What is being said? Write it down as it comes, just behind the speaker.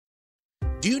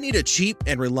Do you need a cheap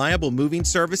and reliable moving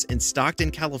service in Stockton,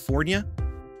 California?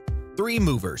 3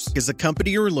 Movers is the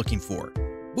company you're looking for.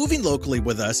 Moving locally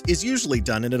with us is usually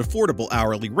done at an affordable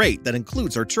hourly rate that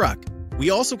includes our truck.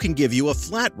 We also can give you a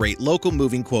flat rate local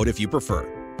moving quote if you prefer.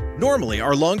 Normally,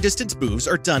 our long-distance moves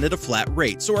are done at a flat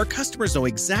rate, so our customers know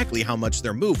exactly how much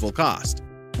their move will cost.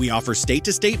 We offer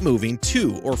state-to-state moving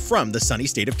to or from the sunny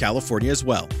state of California as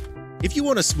well. If you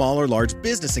own a small or large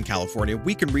business in California,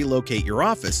 we can relocate your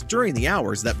office during the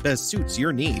hours that best suits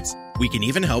your needs. We can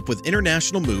even help with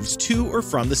international moves to or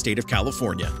from the state of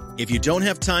California. If you don't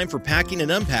have time for packing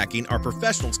and unpacking, our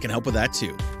professionals can help with that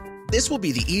too. This will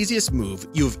be the easiest move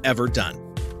you've ever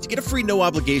done. To get a free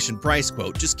no-obligation price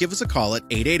quote, just give us a call at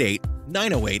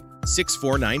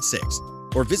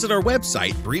 888-908-6496 or visit our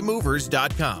website,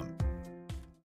 3movers.com.